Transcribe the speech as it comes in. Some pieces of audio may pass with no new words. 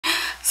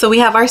So we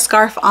have our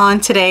scarf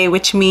on today,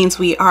 which means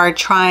we are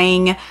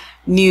trying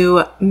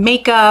new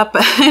makeup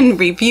and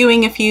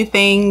reviewing a few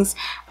things.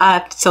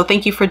 So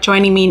thank you for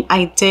joining me.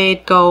 I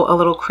did go a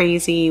little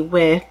crazy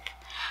with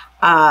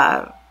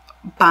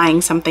buying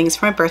some things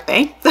for my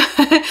birthday.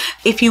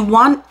 If you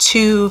want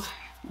to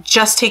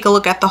just take a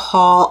look at the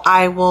haul,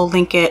 I will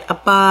link it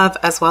above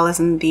as well as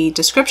in the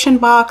description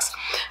box.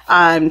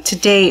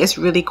 Today is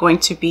really going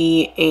to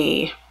be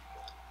a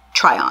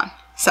try on.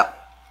 So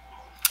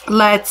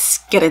let's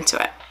get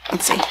into it.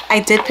 Let's see.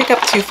 I did pick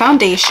up two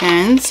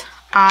foundations.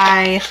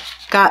 I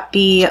got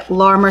the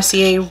Laura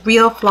Mercier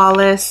Real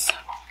Flawless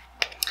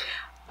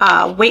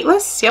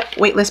Weightless. Yep,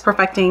 Weightless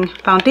Perfecting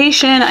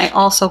Foundation. I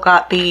also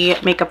got the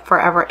Makeup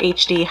Forever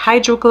HD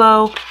Hydro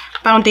Glow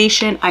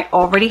Foundation. I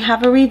already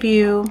have a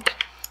review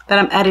that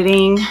I'm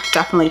editing.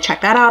 Definitely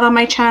check that out on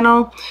my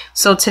channel.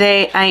 So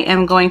today I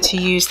am going to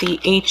use the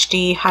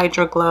HD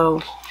Hydro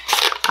Glow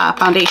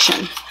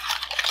foundation.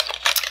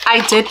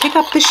 I did pick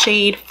up the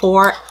shade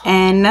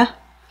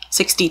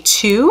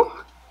 4N62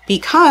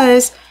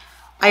 because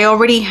I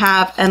already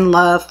have and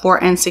love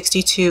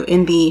 4N62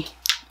 in the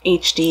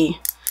HD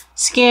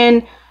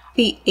skin.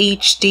 The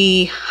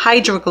HD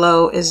Hydro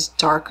Glow is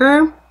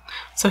darker.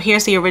 So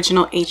here's the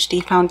original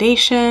HD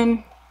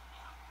foundation.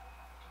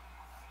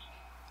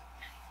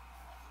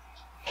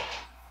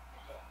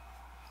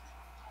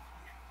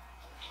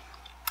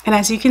 And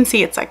as you can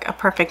see, it's like a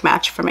perfect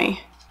match for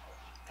me.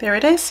 There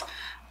it is.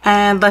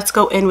 And let's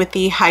go in with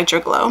the Hydro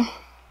Glow.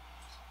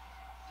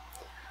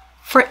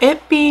 For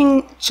it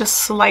being just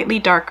slightly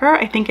darker,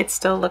 I think it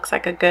still looks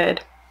like a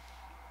good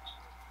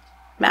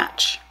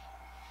match.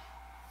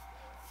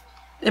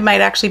 It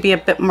might actually be a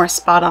bit more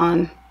spot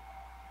on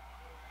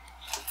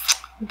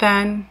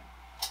than,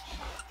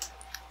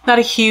 not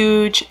a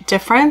huge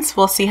difference.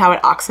 We'll see how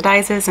it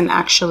oxidizes and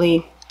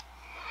actually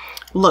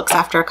looks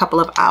after a couple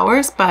of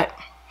hours, but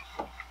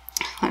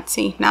let's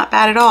see, not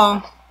bad at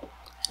all.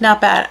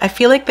 Not bad. I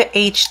feel like the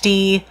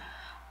HD,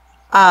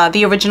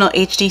 the original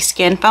HD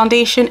Skin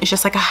foundation is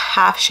just like a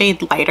half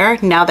shade lighter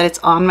now that it's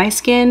on my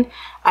skin,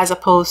 as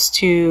opposed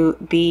to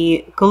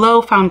the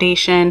Glow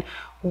foundation,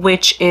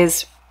 which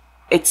is,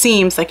 it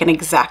seems like an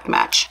exact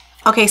match.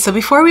 Okay, so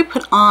before we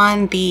put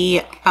on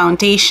the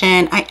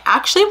foundation, I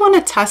actually want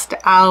to test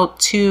out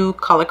two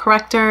color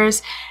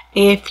correctors.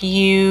 If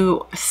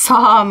you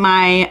saw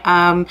my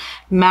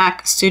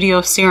MAC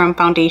Studio Serum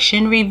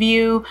Foundation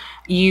review,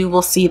 you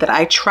will see that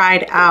I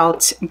tried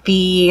out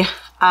the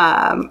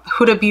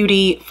Huda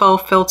Beauty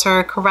Faux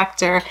Filter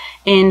Corrector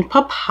in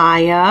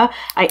Papaya.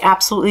 I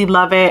absolutely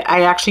love it.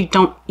 I actually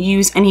don't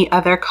use any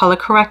other color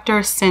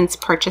corrector since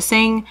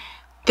purchasing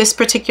this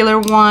particular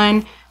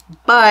one,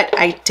 but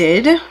I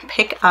did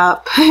pick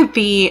up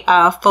the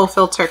Faux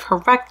Filter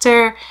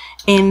Corrector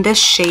in the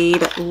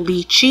shade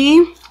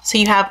Lychee. So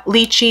you have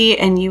Lychee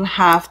and you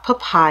have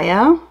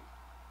Papaya.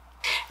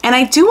 And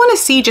I do want to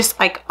see, just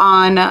like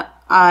on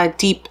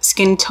deep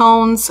skin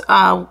tones,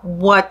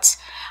 what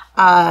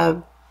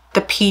the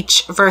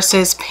peach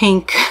versus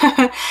pink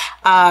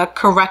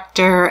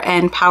corrector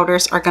and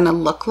powders are going to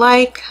look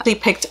like. I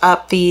picked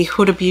up the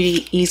Huda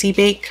Beauty Easy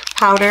Bake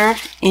powder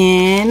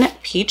in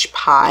Peach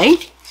Pie.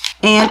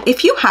 And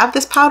if you have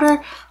this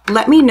powder,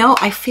 let me know.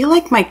 I feel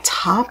like my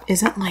top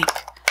isn't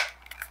like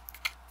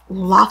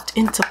locked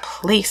into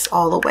place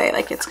all the way.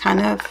 Like it's kind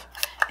of,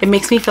 it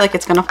makes me feel like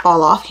it's gonna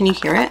fall off. Can you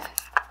hear it?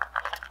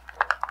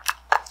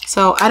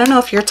 So I don't know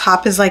if your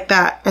top is like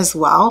that as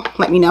well.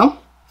 Let me know.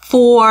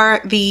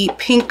 For the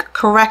pink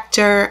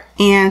corrector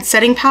and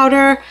setting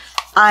powder,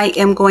 I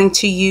am going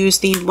to use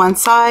the One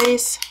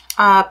Size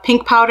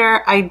pink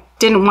powder. I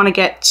didn't want to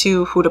get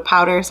two Huda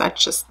powders.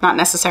 That's just not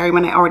necessary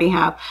when I already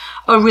have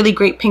a really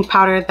great pink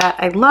powder that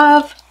I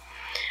love.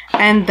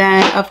 And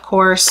then of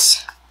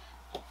course,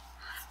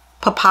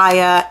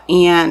 Papaya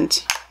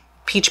and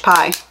Peach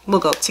Pie will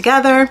go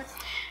together.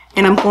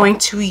 And I'm going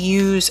to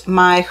use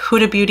my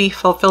Huda Beauty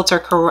Faux Filter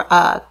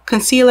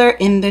Concealer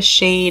in the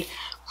shade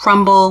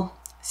Crumble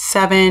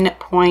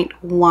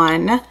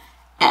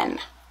 7.1N.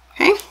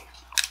 Okay.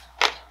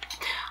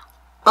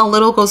 A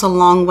little goes a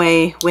long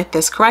way with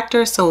this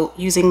corrector. So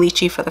using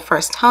Lychee for the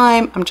first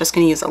time, I'm just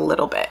going to use a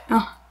little bit.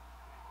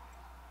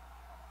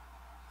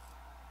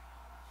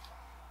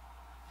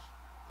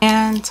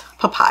 And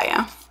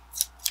Papaya.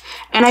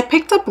 And I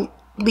picked up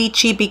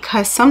Lychee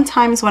because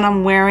sometimes when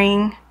I'm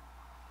wearing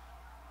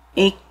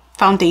a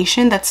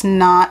foundation that's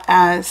not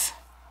as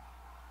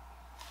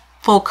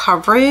full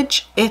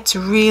coverage, it's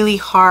really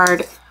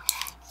hard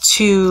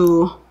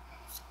to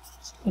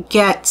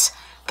get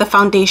the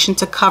foundation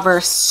to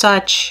cover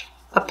such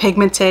a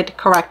pigmented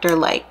corrector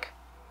like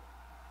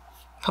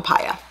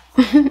Papaya.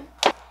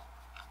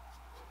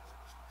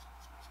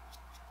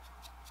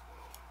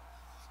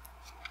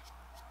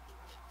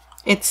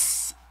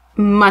 It's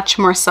much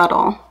more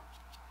subtle.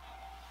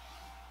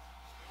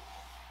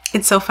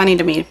 It's so funny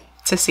to me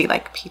to see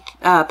like pink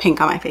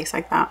on my face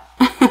like that.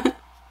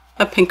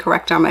 A pink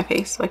corrector on my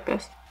face like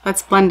this.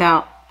 Let's blend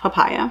out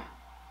Papaya.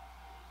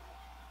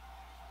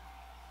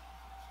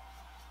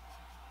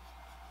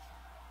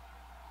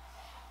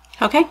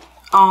 Okay,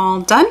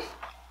 all done.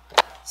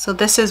 So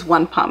this is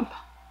one pump.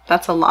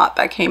 That's a lot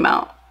that came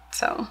out.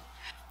 So,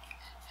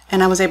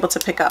 and I was able to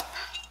pick up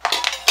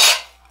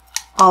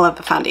all of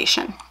the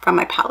foundation from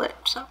my palette.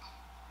 So.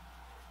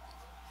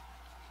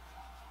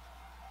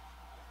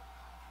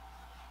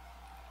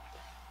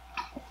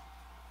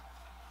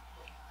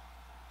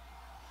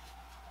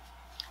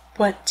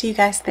 What do you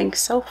guys think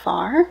so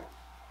far?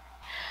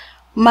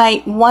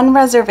 My one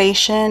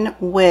reservation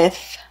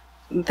with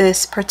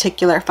this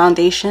particular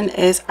foundation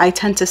is I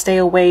tend to stay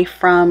away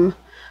from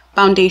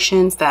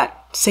foundations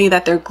that say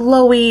that they're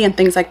glowy and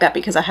things like that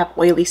because I have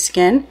oily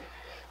skin.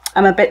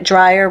 I'm a bit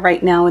drier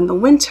right now in the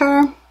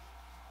winter.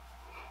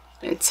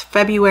 It's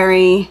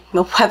February.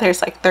 The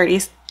weather's like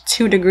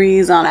 32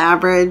 degrees on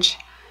average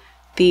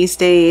these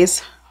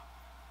days,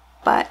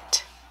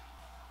 but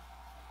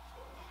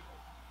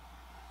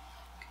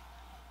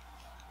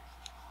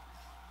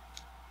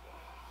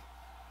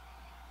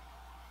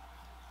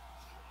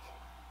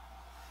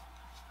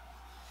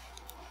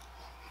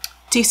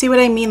do you see what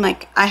I mean?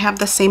 Like I have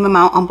the same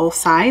amount on both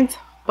sides,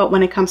 but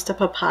when it comes to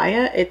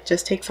papaya, it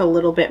just takes a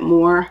little bit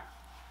more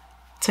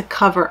to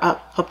cover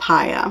up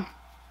papaya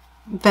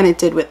than it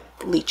did with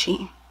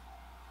lychee.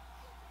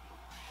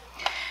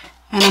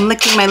 And I'm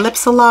licking my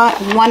lips a lot.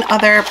 One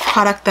other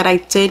product that I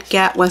did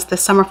get was the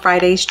Summer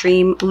Fridays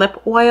Dream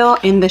Lip Oil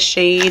in the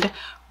shade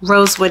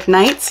Rosewood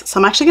Nights.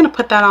 So I'm actually gonna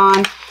put that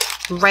on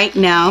right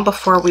now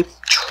before we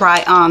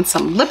try on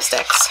some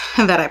lipsticks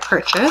that I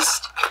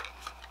purchased.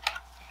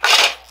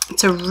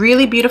 It's a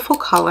really beautiful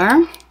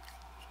color.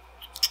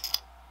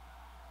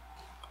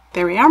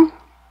 There we are.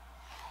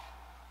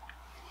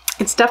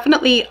 It's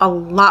definitely a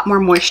lot more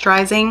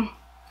moisturizing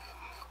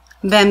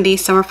than the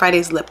Summer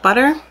Fridays Lip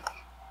Butter.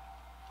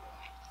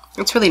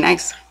 It's really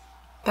nice.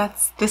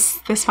 This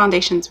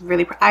foundation's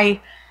really, I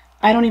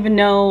don't even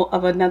know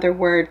of another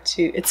word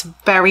to, it's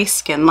very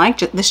skin-like.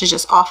 This is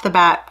just off the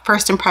bat,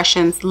 first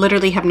impressions,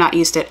 literally have not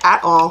used it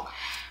at all.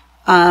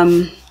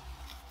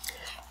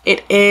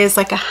 It is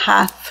like a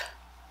half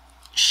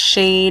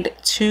shade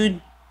too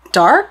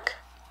dark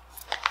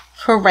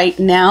for right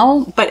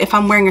now, but if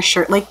I'm wearing a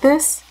shirt like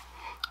this,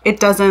 it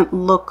doesn't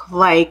look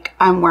like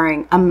I'm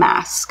wearing a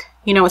mask.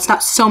 You know, it's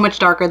not so much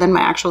darker than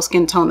my actual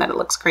skin tone that it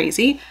looks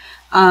crazy.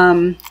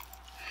 And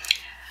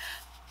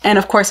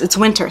of course it's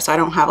winter, so I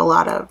don't have a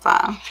lot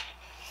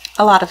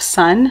of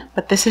sun,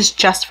 but this is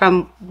just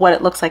from what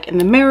it looks like in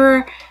the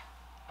mirror.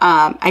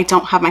 I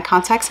don't have my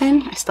contacts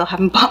in. I still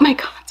haven't bought my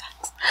contacts.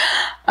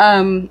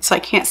 So I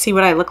can't see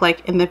what I look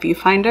like in the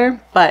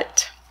viewfinder,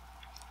 but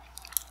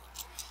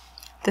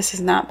this is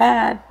not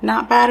bad.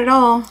 Not bad at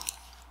all.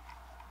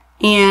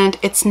 And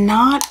it's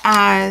not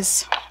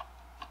as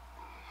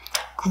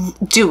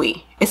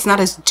dewy. It's not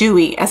as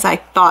dewy as I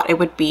thought it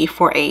would be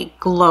for a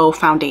glow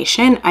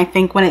foundation. I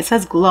think when it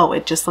says glow,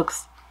 it just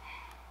looks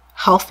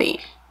healthy,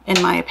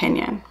 in my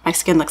opinion. My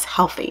skin looks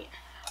healthy.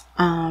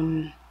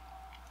 It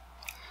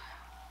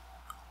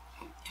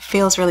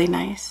feels really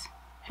nice.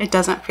 It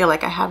doesn't feel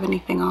like I have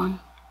anything on.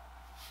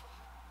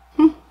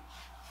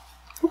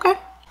 Okay.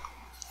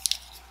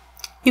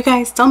 You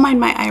guys, don't mind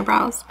my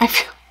eyebrows. I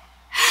feel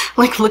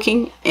like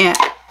looking at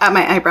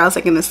my eyebrows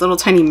like in this little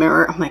tiny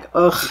mirror. I'm like,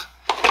 ugh.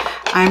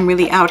 I'm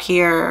really out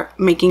here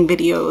making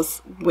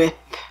videos with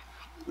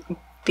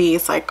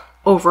these like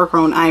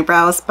overgrown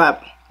eyebrows,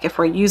 but if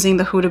we're using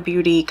the Huda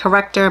Beauty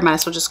corrector, might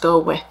as well just go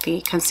with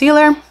the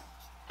concealer.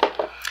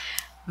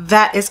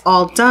 That is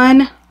all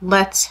done.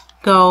 Let's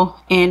go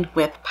in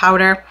with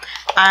powder.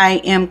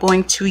 I am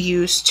going to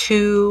use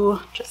two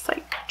just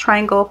like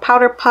triangle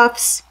powder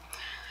puffs.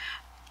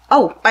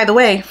 Oh, by the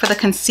way, for the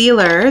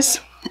concealers,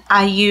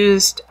 I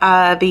used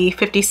the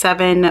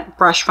 57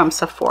 brush from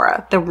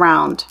Sephora, the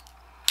round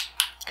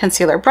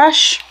concealer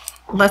brush.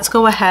 Let's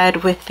go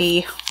ahead with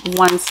the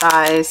one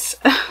size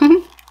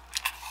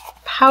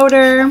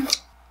powder.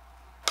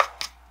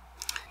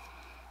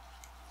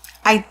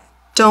 I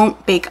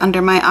don't bake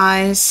under my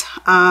eyes.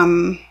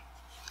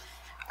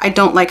 I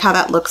don't like how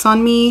that looks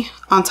on me,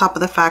 on top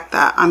of the fact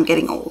that I'm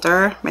getting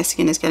older. My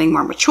skin is getting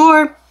more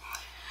mature,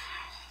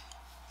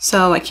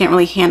 so I can't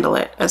really handle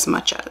it as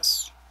much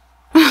as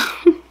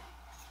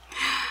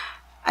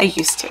I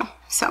used to.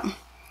 So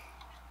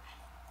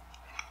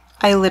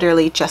I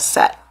literally just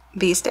set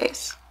these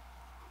days.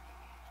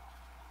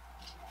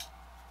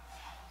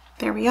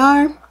 There we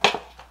are.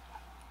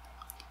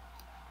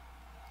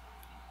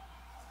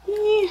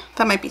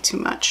 That might be too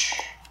much,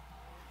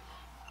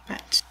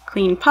 but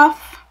clean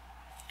puff.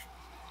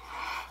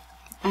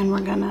 And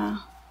we're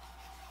gonna,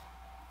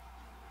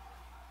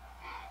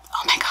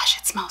 oh my gosh,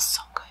 it smells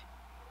so good.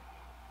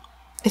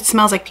 It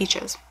smells like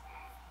peaches.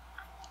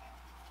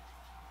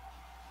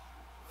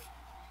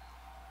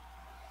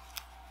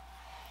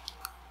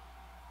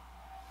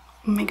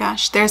 Oh my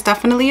gosh, there's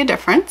definitely a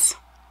difference.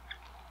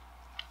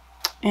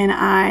 And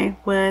I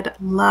would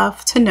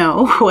love to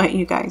know what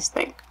you guys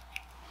think.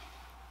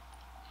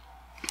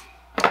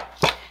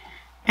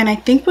 And I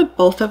think with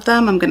both of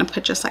them, I'm gonna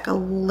put just like a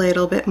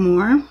little bit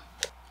more.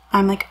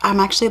 I'm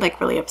actually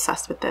like really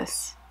obsessed with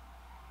this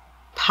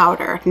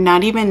powder.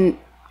 Not even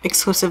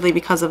exclusively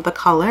because of the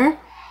color.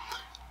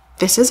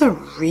 This is a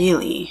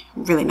really,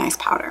 really nice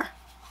powder.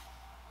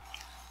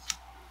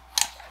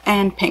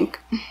 And pink.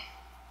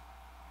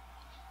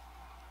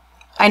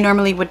 I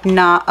normally would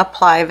not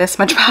apply this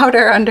much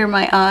powder under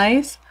my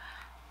eyes,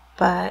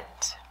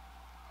 but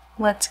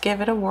let's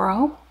give it a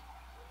whirl.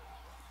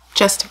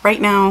 Just right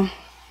now,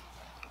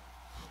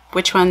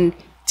 which one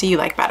do you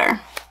like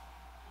better?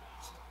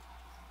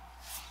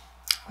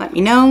 Let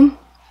me know.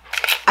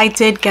 I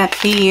did get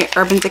the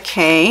Urban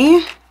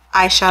Decay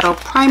eyeshadow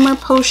primer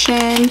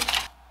potion.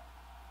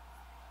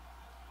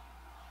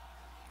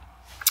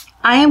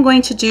 I am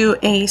going to do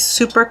a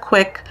super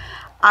quick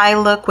eye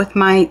look with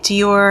my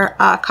Dior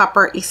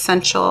Copper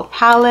Essential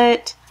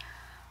palette.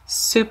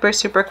 Super,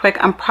 super quick.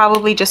 I'm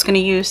probably just going to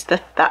use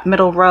that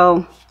middle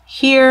row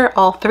here,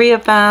 all three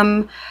of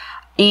them.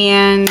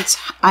 And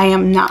I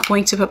am not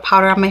going to put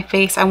powder on my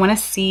face. I want to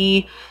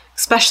see,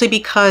 especially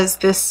because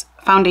this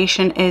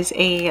foundation is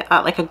a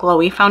like a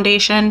glowy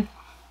foundation,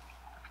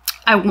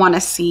 I want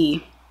to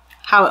see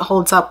how it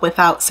holds up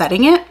without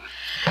setting it.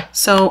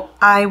 So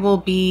I will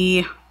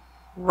be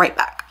right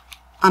back.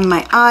 On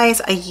my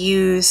eyes, I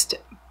used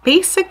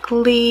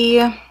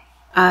basically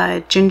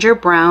ginger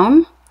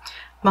brown,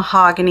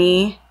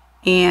 mahogany,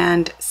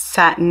 and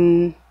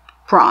satin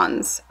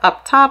bronze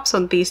up top.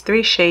 So these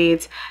three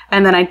shades,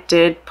 and then I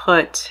did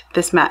put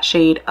this matte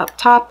shade up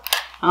top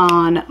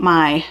on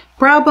my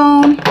brow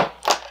bone.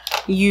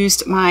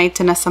 Used my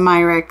Danessa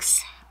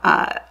Myricks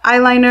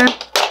eyeliner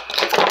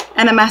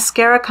and a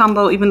mascara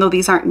combo. Even though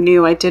these aren't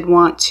new, I did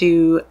want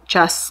to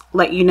just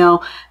let you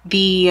know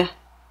the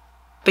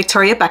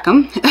Victoria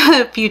Beckham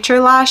Future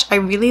Lash. I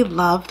really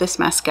love this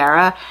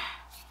mascara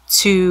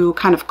to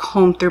kind of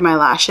comb through my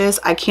lashes.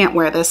 I can't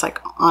wear this like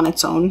on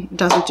its own. It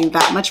doesn't do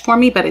that much for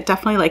me, but it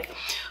definitely like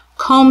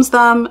combs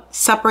them,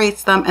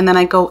 separates them, and then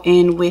I go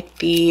in with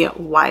the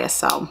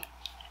YSL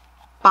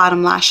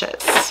bottom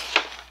lashes.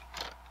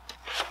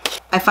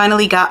 I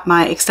finally got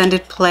my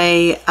Extended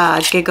Play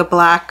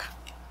GIGABLACK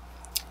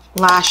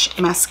lash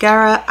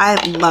mascara.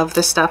 I love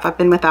this stuff. I've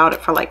been without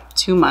it for like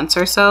 2 months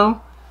or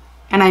so,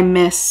 and I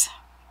miss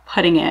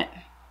putting it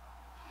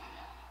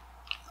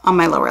on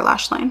my lower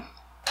lash line.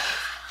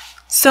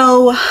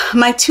 So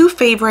my two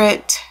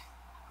favorite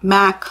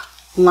MAC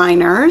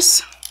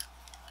liners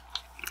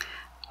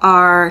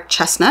are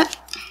Chestnut.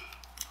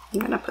 I'm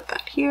gonna put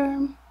that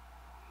here.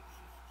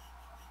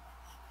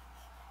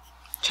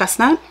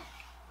 Chestnut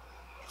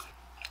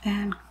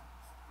and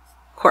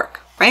Cork,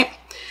 right?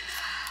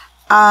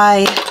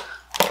 I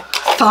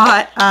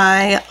thought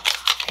I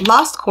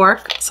lost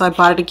Cork, so I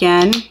bought it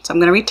again. So I'm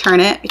gonna return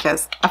it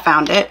because I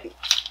found it.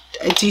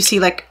 Do you see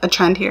like a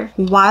trend here?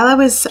 While I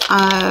was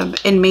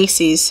in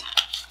Macy's,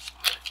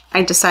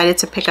 I decided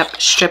to pick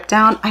up Strip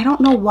Down. I don't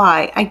know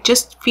why. I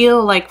just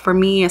feel like for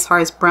me, as far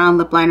as brown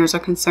lip liners are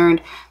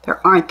concerned,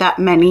 there aren't that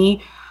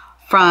many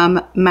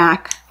from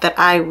MAC that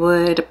I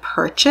would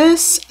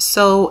purchase.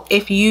 So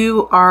if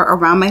you are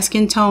around my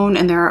skin tone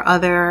and there are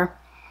other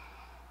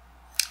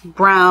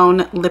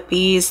brown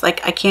lippies,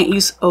 like I can't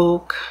use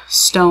Oak,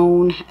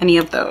 Stone, any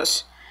of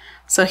those.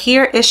 So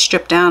here is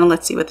Strip Down.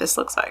 Let's see what this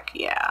looks like.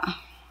 Yeah.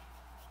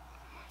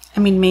 I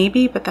mean,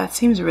 maybe, but that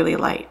seems really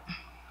light.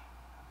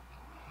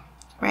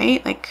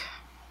 Right? Like,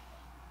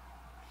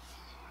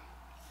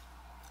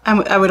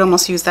 I would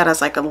almost use that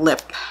as like a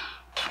lip.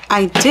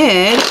 I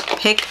did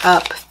pick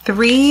up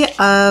 3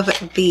 of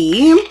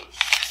the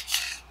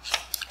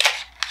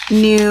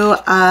new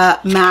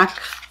MAC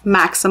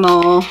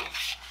Maximal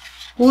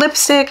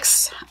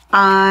lipsticks.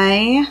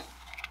 I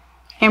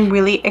am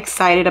really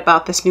excited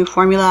about this new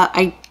formula.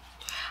 I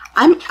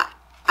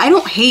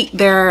don't hate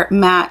their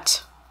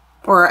matte,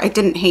 or I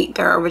didn't hate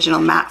their original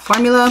matte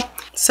formula.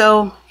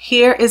 So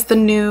here is the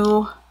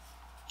new,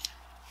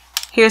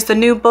 here's the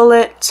new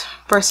bullet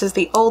versus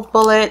the old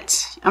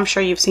bullet. I'm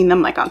sure you've seen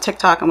them like on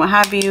TikTok and what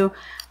have you.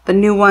 The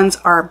new ones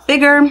are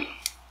bigger.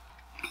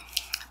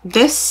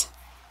 This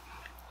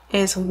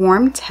is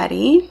Warm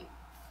Teddy.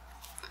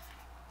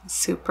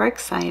 Super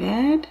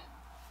excited.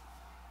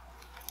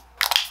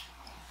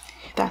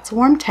 That's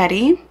Warm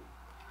Teddy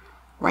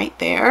right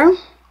there.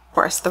 Of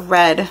course, the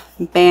red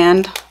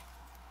band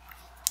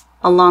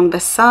along the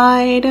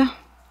side.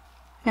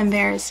 And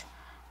there's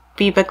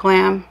Viva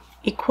Glam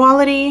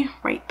Equality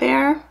right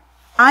there.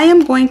 I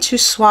am going to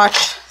swatch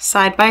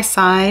side by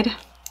side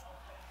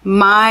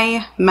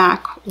my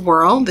MAC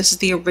Whirl. This is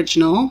the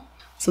original.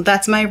 So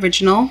that's my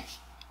original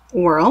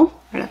Whirl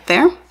right up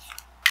there.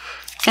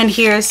 And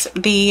here's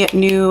the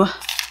new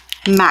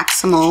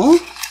Maximal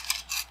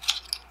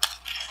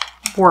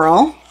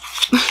Whirl.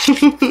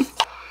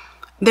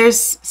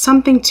 There's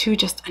something to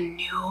just a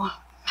new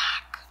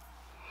MAC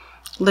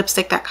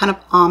lipstick, that kind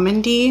of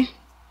almondy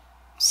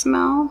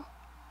smell.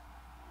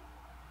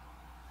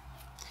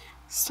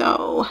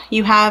 So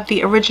you have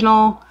the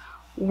original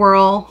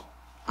Whirl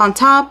on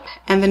top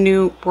and the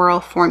new Whirl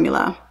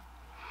formula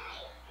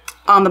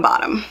on the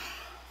bottom.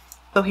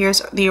 So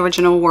here's the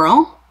original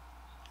Whirl.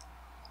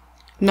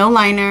 No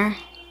liner.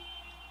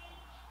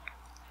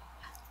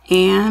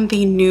 And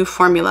the new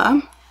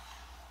formula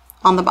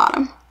on the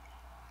bottom.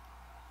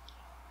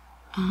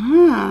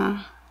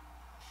 Ah.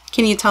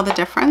 Can you tell the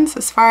difference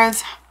as far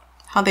as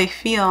how they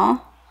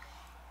feel?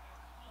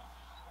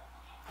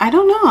 I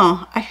don't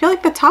know. I feel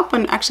like the top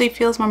one actually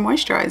feels more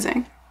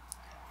moisturizing.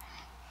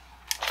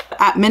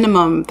 At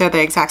minimum, they're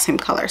the exact same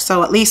color.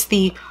 So at least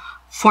the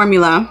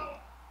formula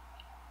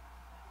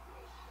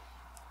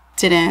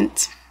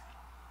didn't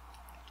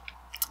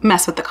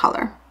mess with the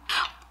color.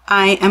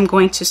 I am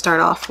going to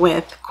start off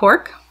with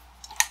Cork.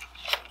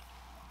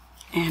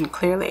 And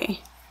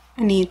clearly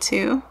I need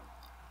to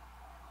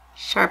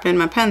sharpen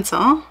my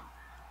pencil.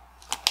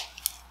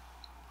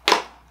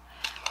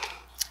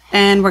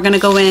 And we're gonna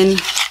go in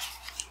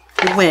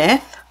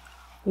with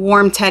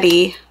Warm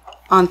Teddy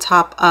on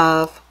top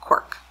of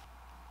Cork.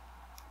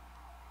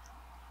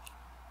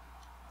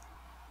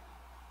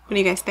 What do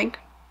you guys think?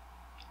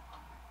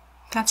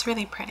 That's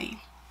really pretty.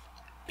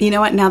 You know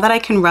what? Now that I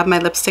can rub my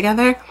lips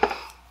together,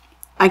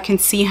 I can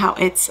see how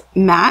it's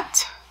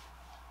matte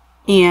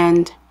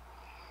and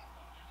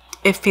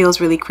it feels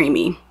really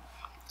creamy.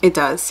 It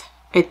does.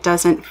 It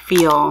doesn't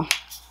feel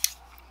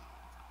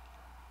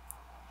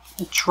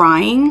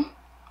drying.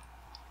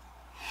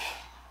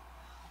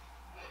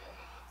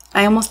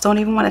 I almost don't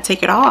even want to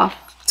take it off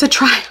to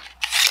try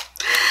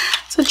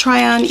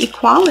on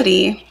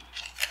equality.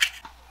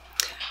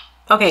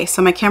 Okay,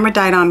 so my camera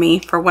died on me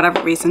for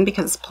whatever reason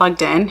because it's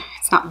plugged in.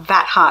 It's not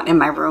that hot in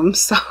my room,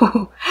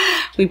 so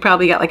we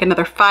probably got like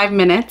another 5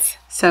 minutes.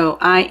 So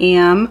I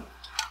am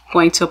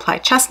going to apply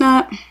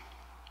Chestnut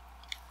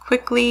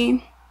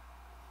quickly.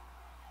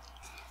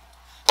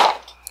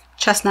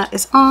 Chestnut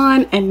is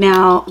on, and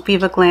now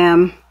Viva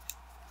Glam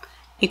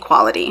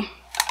Equality.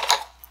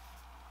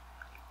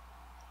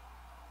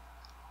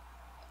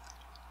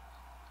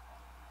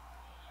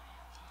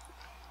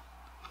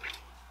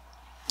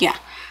 Yeah,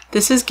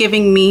 this is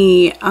giving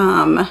me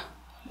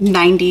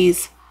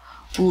 90s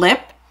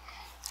lip.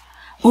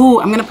 Ooh,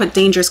 I'm gonna put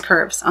Dangerous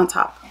Curves on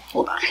top.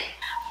 Hold on.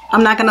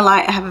 I'm not gonna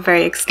lie, I have a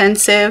very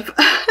extensive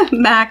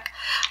MAC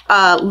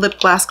lip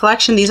gloss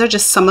collection. These are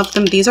just some of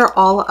them. These are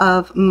all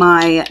of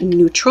my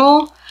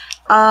neutral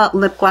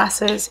lip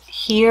glosses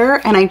here,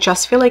 and I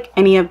just feel like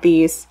any of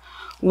these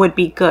would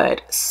be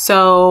good.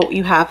 So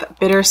you have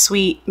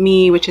Bittersweet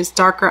Me, which is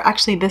darker.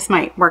 Actually, this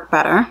might work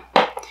better.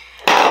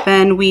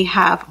 Then we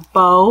have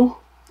Bow,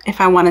 if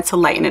I wanted to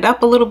lighten it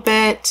up a little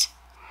bit.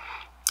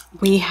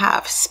 We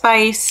have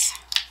Spice,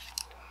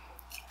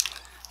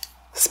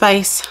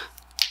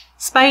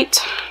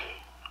 Spite,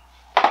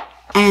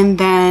 and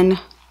then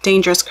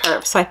Dangerous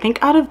Curve. So I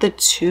think out of the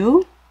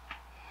two,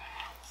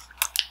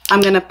 I'm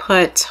gonna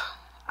put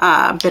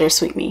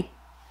Bittersweet Me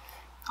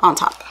on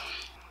top.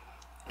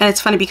 And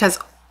it's funny because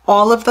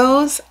all of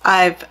those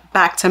I've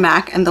back to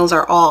MAC, and those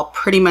are all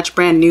pretty much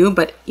brand new,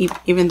 but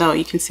even though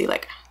you can see,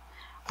 like,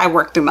 I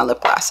worked through my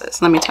lip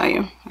glosses. Let me tell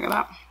you, look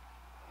at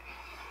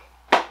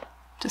that.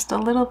 Just a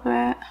little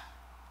bit.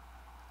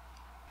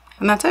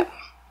 And that's it.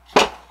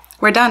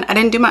 We're done. I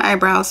didn't do my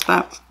eyebrows,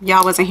 but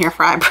y'all wasn't here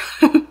for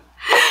eyebrows.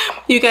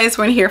 You guys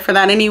weren't here for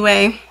that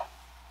anyway.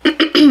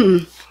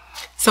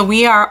 So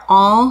we are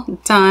all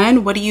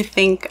done. What do you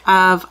think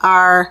of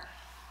our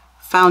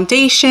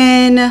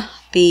foundation,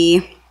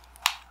 the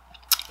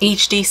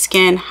HD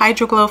Skin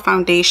Hydro Glow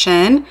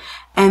foundation,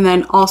 and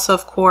then also,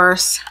 of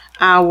course,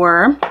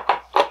 our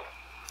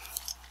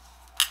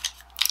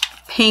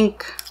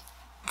pink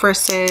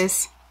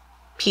versus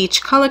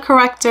peach color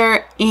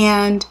corrector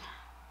and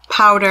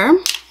powder?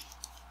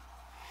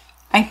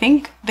 I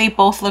think they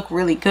both look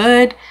really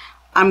good.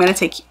 I'm gonna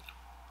take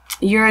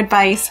your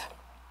advice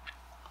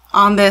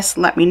on this.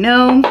 Let me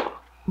know.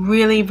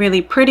 Really,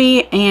 really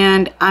pretty,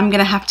 and I'm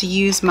gonna have to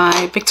use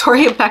my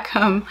Victoria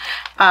Beckham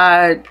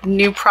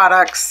new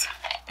products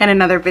in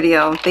another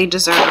video. They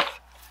deserve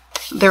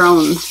their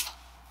own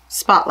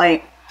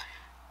spotlight.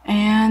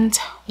 And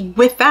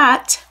with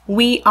that,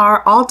 we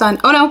are all done.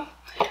 Oh no,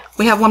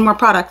 we have one more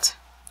product.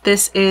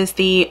 This is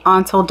the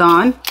Until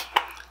Dawn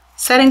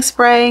setting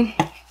spray.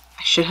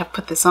 I should have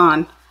put this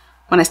on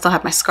when I still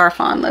have my scarf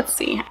on. Let's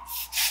see.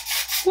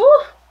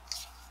 Woo.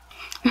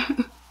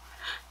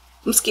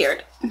 I'm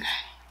scared.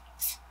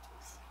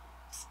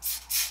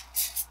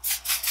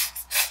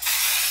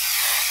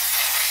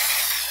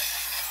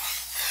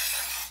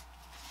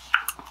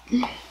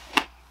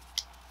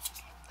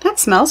 That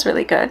smells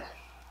really good,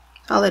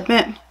 I'll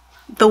admit.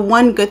 The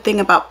one good thing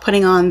about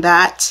putting on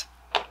that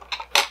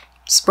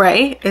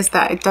spray is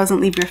that it doesn't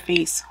leave your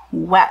face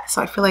wet.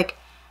 So I feel like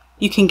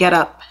you can get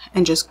up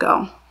and just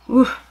go.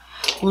 Ooh.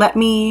 Let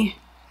me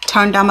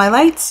turn down my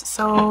lights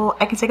so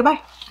I can say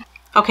goodbye.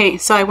 Okay,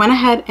 so I went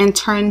ahead and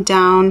turned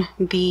down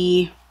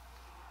the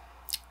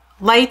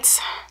lights,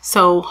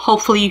 so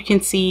hopefully you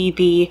can see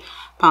the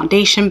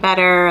foundation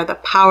better, the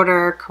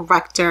powder,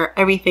 corrector,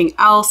 everything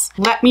else.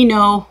 Let me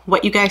know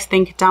what you guys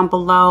think down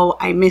below.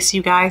 I miss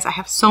you guys. I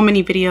have so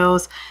many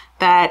videos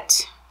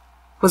that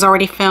was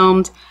already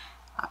filmed,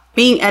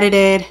 being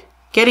edited,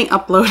 getting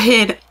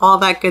uploaded, all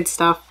that good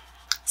stuff.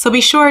 So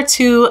be sure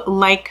to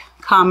like,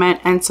 comment,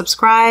 and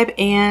subscribe.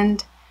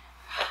 And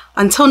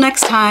until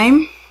next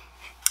time,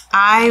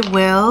 I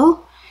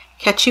will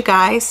catch you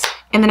guys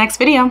in the next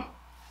video.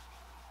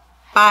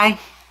 Bye.